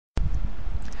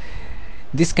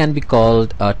This can be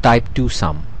called a type 2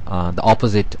 sum, the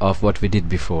opposite of what we did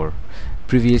before.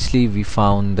 Previously we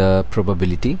found the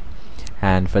probability,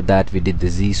 and for that we did the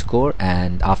z-score,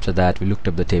 and after that we looked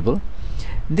up the table.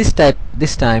 This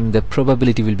time the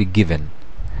probability will be given.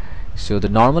 So the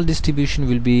normal distribution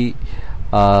will be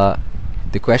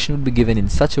the question will be given in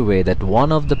such a way that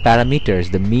one of the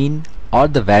parameters, the mean or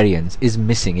the variance, is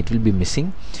missing. It will be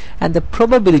missing, and the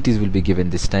probabilities will be given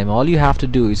this time. All you have to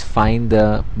do is find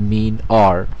the mean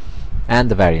or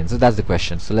and the variance. So that's the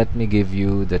question. So let me give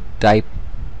you the type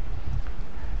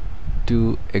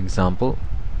 2 example.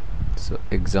 So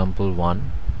example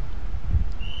 1.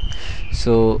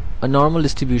 So a normal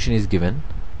distribution is given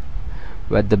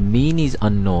where the mean is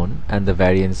unknown and the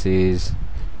variance is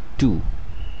 2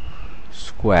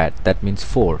 squared, that means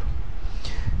 4.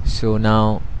 So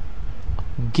now,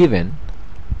 given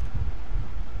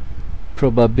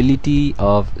probability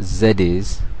of z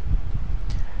is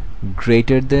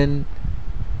greater than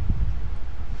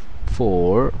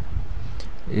 4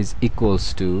 is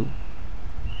equals to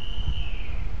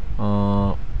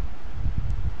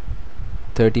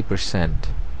 30%.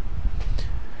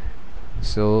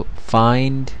 So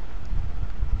find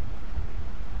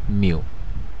mu,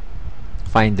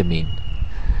 find the mean.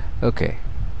 Okay,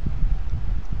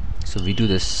 so we do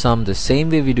the sum the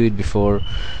same way we do it before.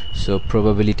 So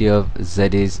probability of z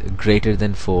is greater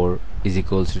than 4 is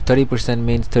equals to 30%,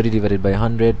 means 30 divided by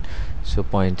 100, so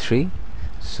 0.3.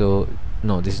 So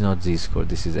no, this is not z-score,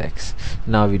 this is x.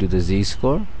 Now we do the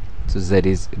z-score. So z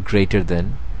is greater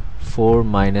than 4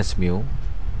 minus mu,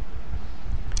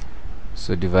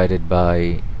 so divided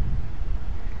by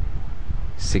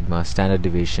sigma, standard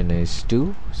deviation is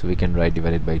 2, so we can write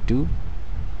divided by 2,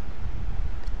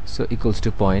 so equals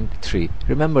to 0.3.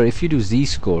 Remember, if you do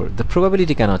z-score, the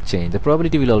probability cannot change, the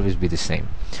probability will always be the same.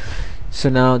 So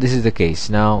now this is the case.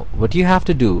 Now what you have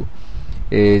to do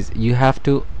is you have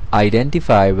to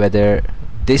identify whether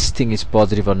this thing is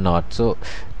positive or not. So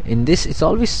in this, it's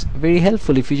always very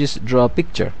helpful if you just draw a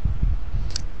picture.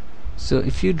 So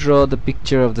if you draw the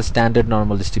picture of the standard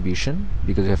normal distribution,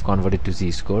 because we have converted to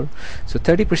z-score, so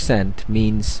 30%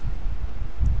 means,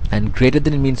 and greater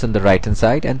than, it means on the right hand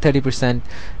side, and 30%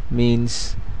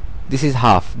 means this is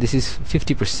half, this is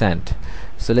 50%.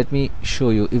 So let me show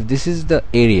you. If this is the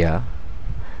area,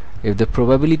 if the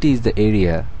probability is the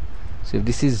area, so if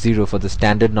this is 0 for the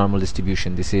standard normal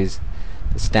distribution, this is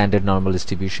the standard normal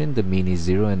distribution, the mean is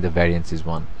 0 and the variance is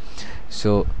 1.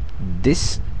 So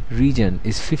this region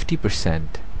is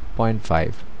 50%,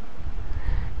 0.5,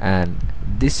 and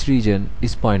this region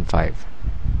is 0.5.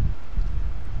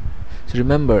 So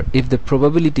remember, if the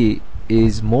probability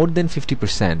is more than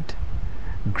 50%,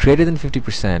 greater than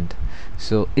 50%,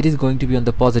 so it is going to be on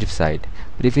the positive side.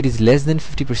 But if it is less than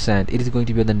 50%, it is going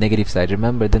to be on the negative side.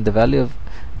 Remember, then the value of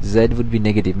z would be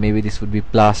negative. Maybe this would be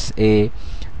plus a,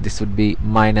 this would be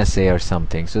minus a or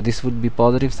something. So this would be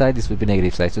positive side, this would be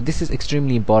negative side. So this is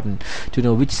extremely important to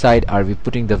know which side are we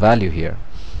putting the value here.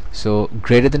 So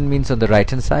greater than means on the right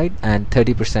hand side, and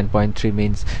 30%, 0.3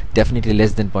 means definitely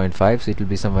less than 0.5, so it will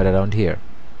be somewhere around here.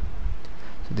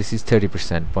 So this is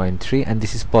 30%, 0.3, and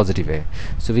this is positive a.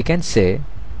 So we can say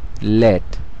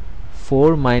let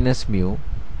 4 minus mu,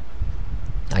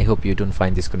 I hope you don't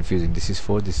find this confusing, this is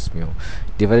 4, this is mu,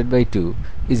 divided by 2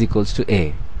 is equals to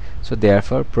a. So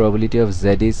therefore probability of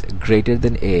z is greater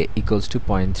than a equals to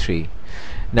 0.3.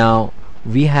 Now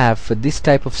we have, for this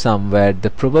type of sum where the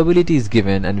probability is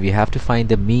given and we have to find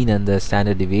the mean and the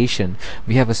standard deviation,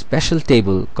 we have a special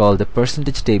table called the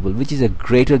percentage table, which is a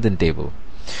greater than table.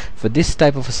 For this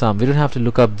type of a sum, we don't have to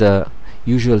look up the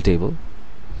usual table.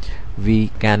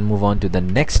 We can move on to the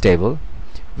next table,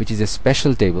 which is a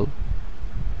special table.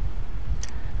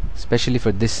 Especially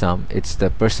for this sum, it's the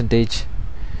percentage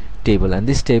table, and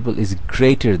this table is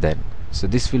greater than. So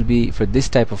this will be, for this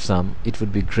type of sum, it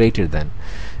would be greater than.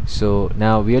 So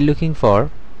now we are looking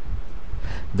for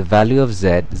the value of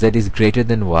z. Z is greater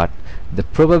than what? The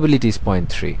probability is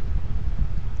 0.3.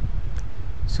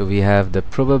 So we have the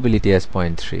probability as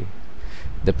 0.3.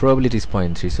 The probability is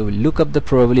 0.3. So we look up the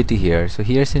probability here. So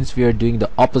here, since we are doing the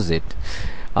opposite,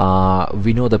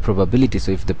 we know the probability.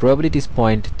 So if the probability is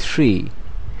 0.3,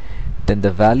 then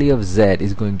the value of z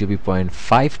is going to be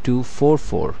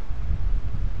 0.5244.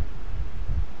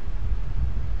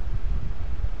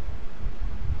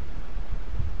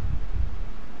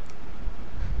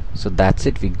 So that's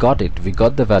it, we got it, we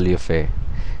got the value of a.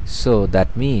 So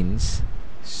that means,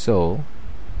 so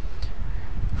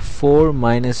 4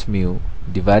 minus mu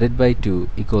divided by 2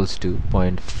 equals to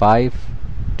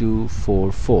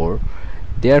 0.5244.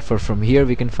 Therefore from here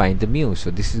we can find the mu.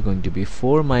 So this is going to be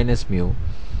 4 minus mu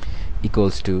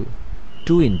equals to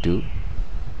 2 into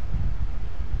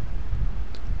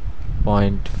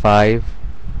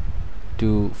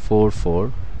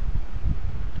 0.5244,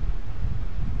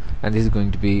 and this is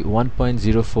going to be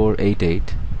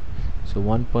 1.0488. so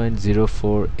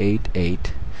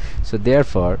 1.0488. so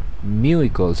therefore mu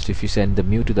equals to, if you send the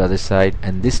mu to the other side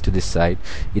and this to this side,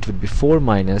 it would be 4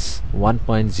 minus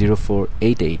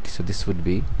 1.0488. so this would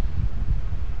be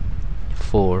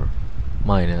 4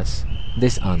 minus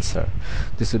this answer.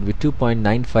 This would be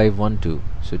 2.9512.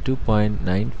 so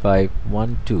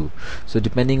 2.9512. so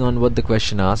depending on what the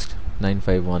question asked,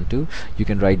 9512, you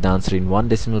can write the answer in 1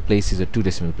 decimal places or 2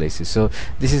 decimal places. So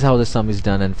this is how the sum is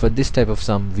done, and for this type of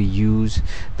sum we use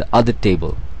the other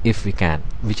table if we can,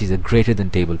 which is a greater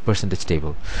than table, percentage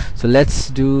table. So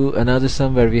let's do another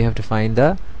sum where we have to find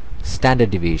the standard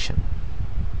deviation.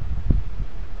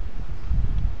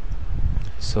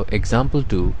 So example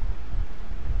 2,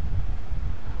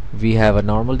 we have a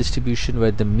normal distribution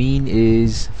where the mean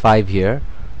is 5 here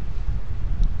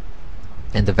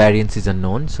and the variance is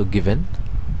unknown. So given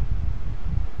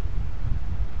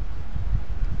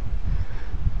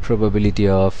probability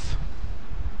of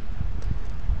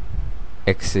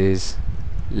x is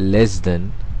less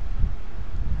than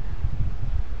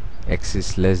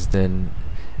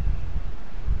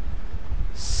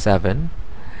 7,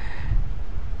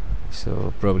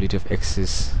 so probability of x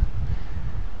is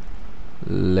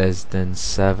less than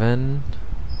 7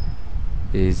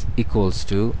 is equals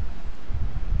to,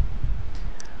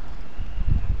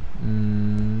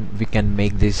 we can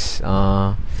make this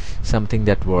something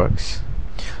that works.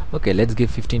 Okay, let's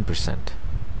give 15%.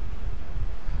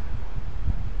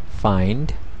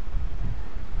 Find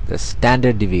the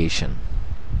standard deviation.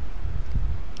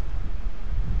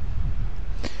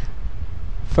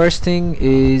 First thing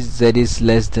is z is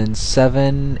less than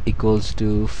 7 equals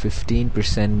to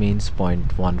 15% means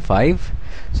 0.15.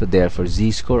 so therefore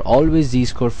z-score, always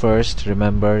z-score first.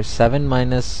 Remember 7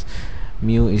 minus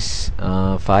mu is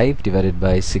 5 divided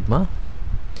by sigma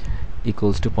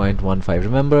equals to 0.15.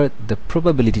 remember the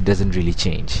probability doesn't really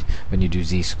change when you do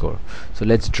z-score. So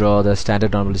let's draw the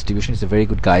standard normal distribution. It's a very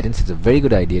good guidance, it's a very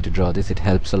good idea to draw this, it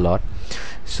helps a lot.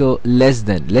 So less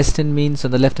than means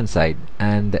on the left hand side,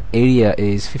 and the area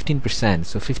is 15%,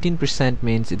 so 15%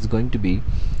 means it's going to be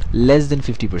less than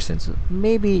 50%, so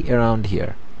maybe around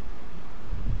here.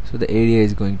 So the area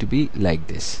is going to be like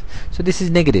this. So this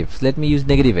is negative, so let me use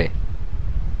negative a.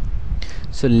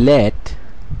 So let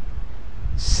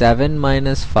 7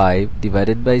 minus 5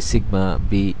 divided by sigma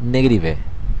be negative a.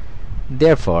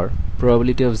 Therefore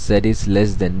probability of z is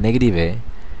less than negative a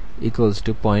equals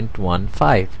to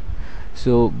 0.15.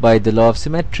 so by the law of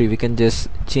symmetry we can just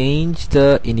change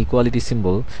the inequality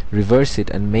symbol, reverse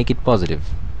it and make it positive.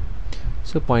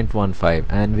 So 0.15,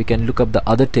 and we can look up the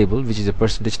other table which is a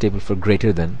percentage table for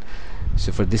greater than.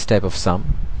 So for this type of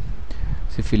sum,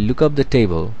 so if we look up the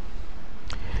table,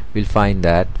 we'll find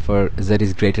that for z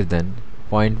is greater than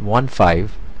 0.15,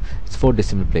 it's 4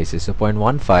 decimal places, so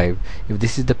 0.15, if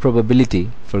this is the probability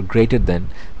for greater than,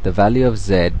 the value of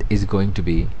z is going to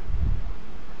be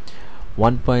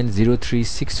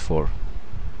 1.0364.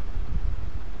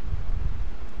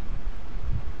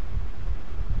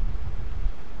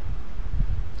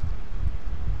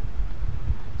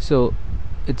 so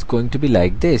it's going to be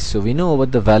like this. So we know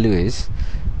what the value is.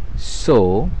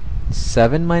 So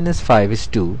 7 minus 5 is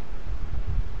 2.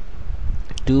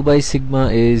 2 by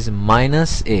sigma is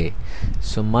minus a,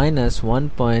 so minus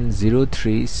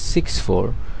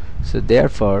 1.0364. so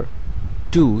therefore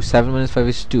 7 minus 5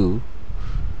 is 2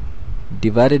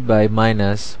 divided by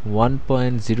minus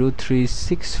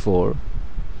 1.0364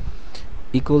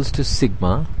 equals to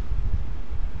sigma.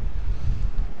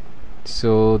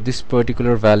 So this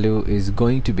particular value is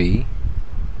going to be,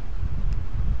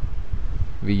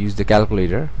 we use the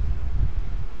calculator.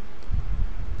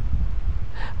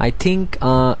 I think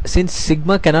since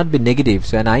sigma cannot be negative,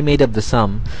 so and I made up the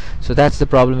sum, so that's the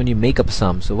problem when you make up a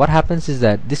sum. So what happens is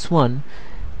that this one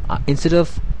instead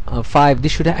of 5,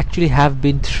 this should actually have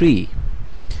been 3.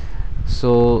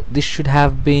 So this should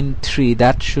have been 3,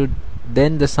 that should,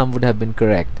 then the sum would have been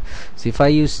correct. So if I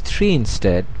use 3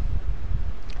 instead,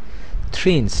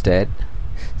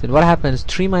 then what happens,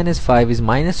 3 minus 5 is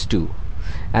minus 2,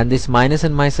 and this minus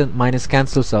and minus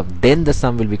cancels off, then the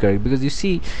sum will be correct. Because you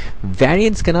see,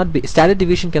 variance cannot be, standard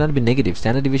deviation cannot be negative.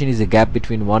 Standard deviation is a gap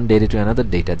between one data to another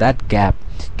data. That gap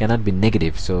cannot be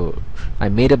negative. So I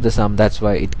made up the sum, that's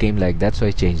why it came like that, so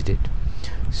I changed it.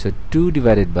 So 2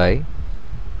 divided by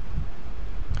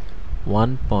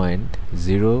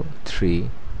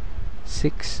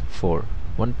 1.0364,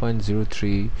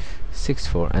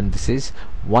 1.0364, and this is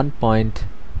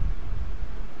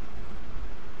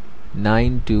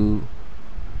 1.92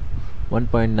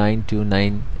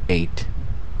 1.9298.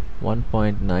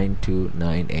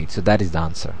 1.9298. So that is the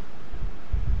answer.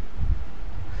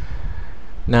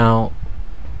 Now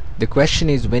the question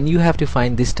is, when you have to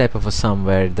find this type of a sum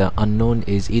where the unknown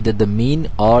is either the mean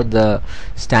or the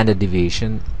standard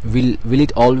deviation, will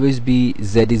it always be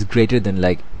z is greater than,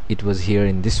 like it was here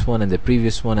in this one and the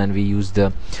previous one, and we use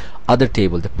the other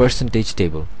table, the percentage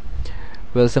table?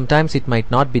 Well, sometimes it might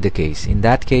not be the case. In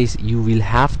that case, you will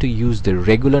have to use the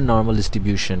regular normal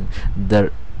distribution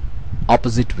the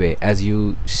opposite way, as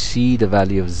you see the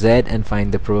value of z and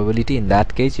find the probability. In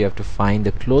that case, you have to find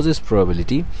the closest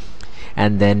probability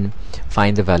and then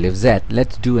find the value of z.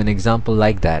 Let's do an example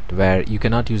like that where you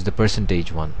cannot use the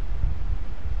percentage one.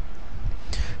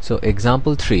 So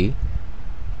example 3,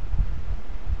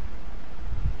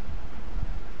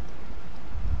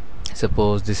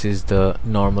 suppose this is the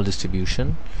normal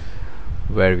distribution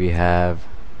where we have,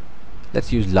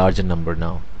 let's use larger number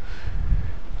now,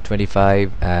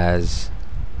 25 as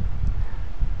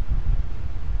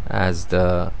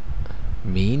the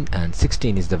mean and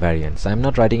 16 is the variance. I'm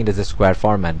not writing it as a square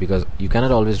format because you cannot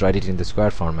always write it in the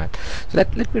square format. So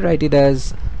let me write it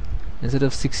as, instead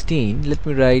of 16, let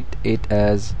me write it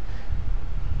as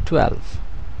 12.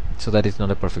 So that is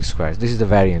not a perfect square. This is the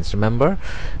variance. Remember,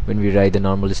 when we write the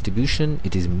normal distribution,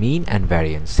 it is mean and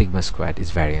variance. Sigma squared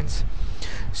is variance.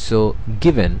 So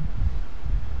given,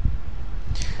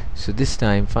 so this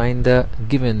time find the,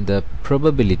 given the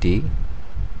probability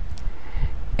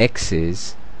x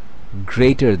is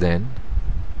greater than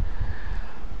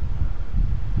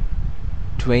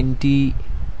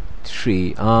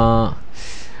 23. Well,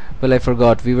 I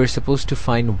forgot, we were supposed to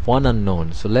find one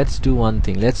unknown. So let's do one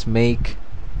thing. Let's make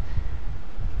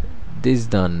this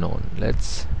the unknown.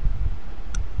 Let's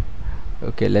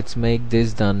make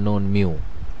this the unknown mu.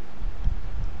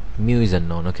 Mu is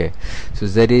unknown. Okay, so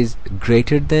z is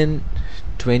greater than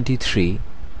 23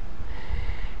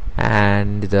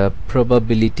 and the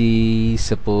probability,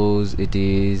 suppose it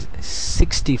is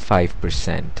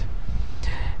 65%,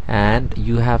 and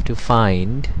you have to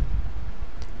find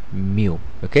mu.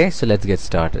 Okay, so let's get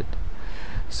started.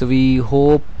 So we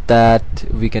hope that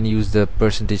we can use the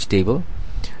percentage table.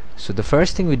 So the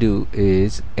first thing we do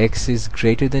is x is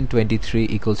greater than 23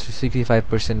 equals to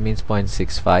 65% means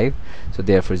 0.65. So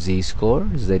therefore z score,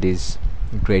 z is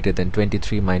greater than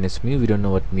 23 minus mu, we don't know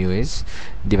what mu is,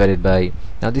 divided by,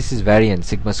 now this is variance,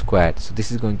 sigma squared. So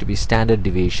this is going to be standard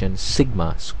deviation,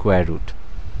 sigma square root.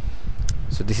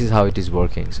 So this is how it is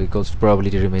working. So equals to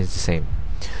probability remains the same.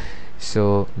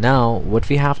 So now what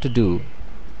we have to do,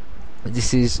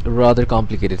 this is rather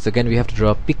complicated. So again we have to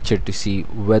draw a picture to see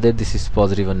whether this is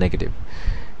positive or negative.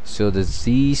 So the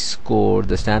z score,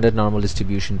 the standard normal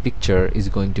distribution picture is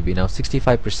going to be now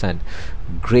 65%.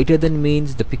 Greater than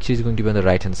means the picture is going to be on the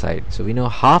right hand side. So we know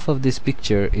half of this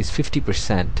picture is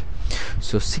 50%.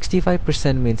 So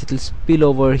 65% means it will spill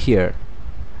over here.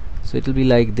 So it will be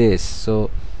like this.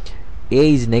 So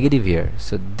a is negative here.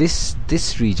 So this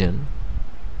region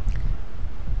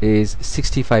is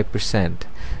 65%.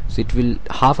 So it will,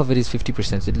 half of it is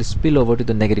 50%, so it will spill over to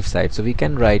the negative side. So we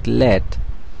can write let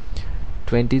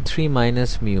 23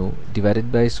 minus mu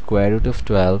divided by square root of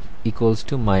 12 equals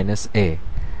to minus a.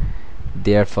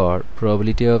 Therefore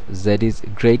probability of z is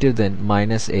greater than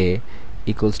minus a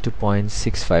equals to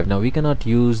 0.65. Now we cannot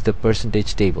use the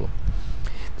percentage table.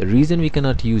 The reason we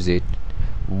cannot use it,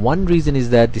 one reason is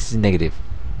that this is negative,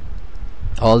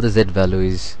 all the z value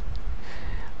is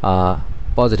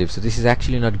positive, so this is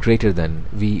actually not greater than,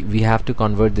 we have to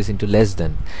convert this into less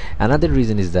than. Another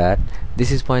reason is that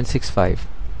this is 0.65.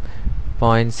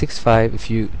 0.65, if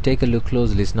you take a look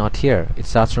closely, is not here, it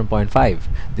starts from 0.5.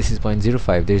 This is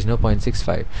 0.05, there is no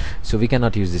 0.65, so we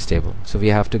cannot use this table. So we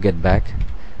have to get back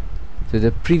to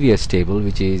the previous table,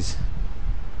 which is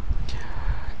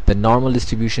the normal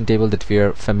distribution table that we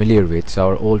are familiar with, so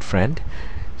our old friend.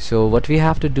 So what we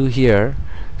have to do here,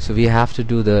 so we have to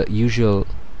do the usual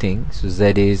thing. So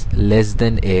z is less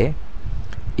than a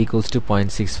equals to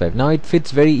 0.65. Now it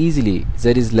fits very easily.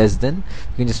 Z is less than,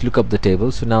 you can just look up the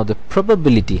table. So now the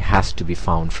probability has to be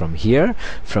found from here.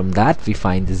 From that we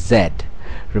find the z.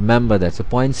 Remember that. So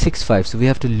 0.65, so we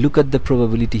have to look at the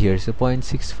probability here. So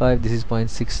 0.65, this is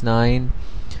 0.69,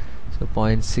 so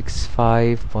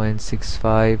 0.65,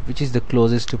 0.65, which is the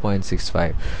closest to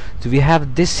 0.65. So we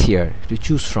have this here to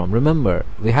choose from. Remember,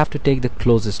 we have to take the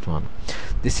closest one.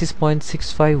 This is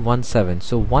 0.6517,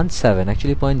 so 17,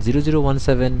 actually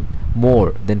 0.0017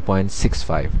 more than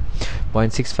 0.65.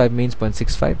 0.65 means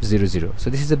 0.6500, so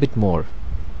this is a bit more.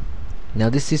 Now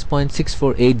this is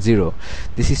 0.6480,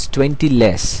 this is 20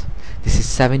 less, this is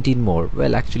 17 more.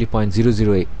 Well, actually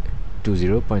 0.008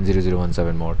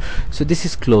 0.0017 more. So this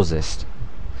is closest.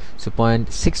 So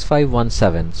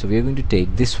 0.6517. So we are going to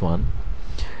take this one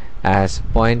as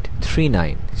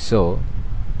 0.39. So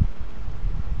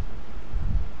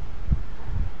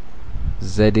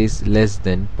Z is less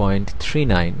than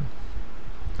 0.39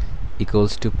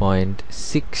 equals to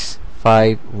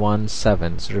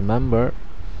 0.6517. So remember,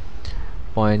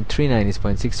 0.39 is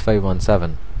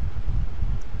 0.6517.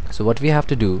 So what we have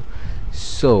to do,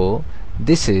 so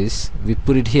this is, we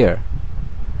put it here.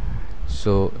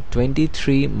 So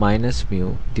 23 minus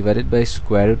mu divided by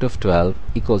square root of 12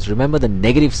 equals, remember the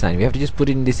negative sign, we have to just put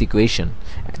it in this equation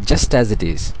just as it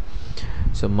is.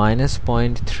 So minus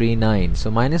 0.39.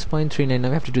 So minus 0.39, now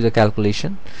we have to do the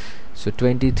calculation. So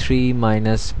 23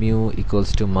 minus mu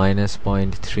equals to minus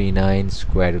 0.39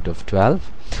 square root of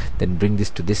 12. Then bring this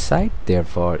to this side.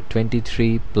 Therefore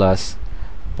 23 plus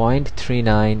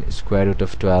 0.39 square root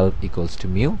of 12 equals to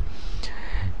mu.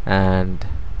 And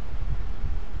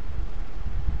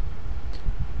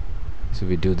so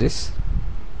we do this.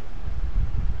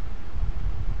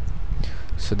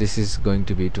 So this is going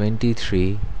to be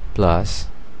 23 plus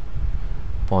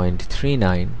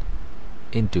 0.39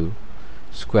 into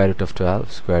square root of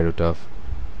 12, square root of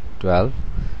 12.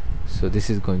 So this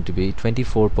is going to be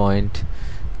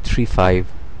 24.35.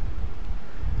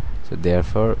 So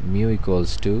therefore mu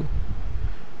equals to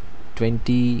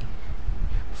 24.35,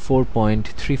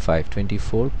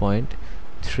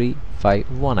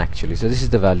 24.351 actually. So this is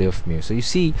the value of mu. So you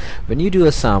see, when you do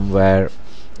a sum where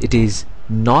it is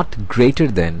not greater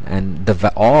than, and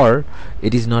the or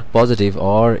it is not positive,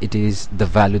 or it is the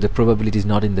value, the probability is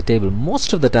not in the table,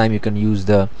 most of the time you can use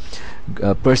the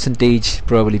percentage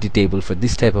probability table for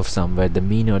this type of sum where the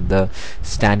mean or the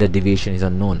standard deviation is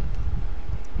unknown.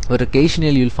 But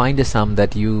occasionally you'll find a sum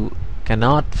that you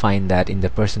cannot find that in the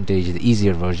percentage, the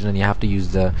easier version, and you have to use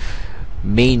the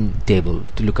main table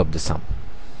to look up the sum.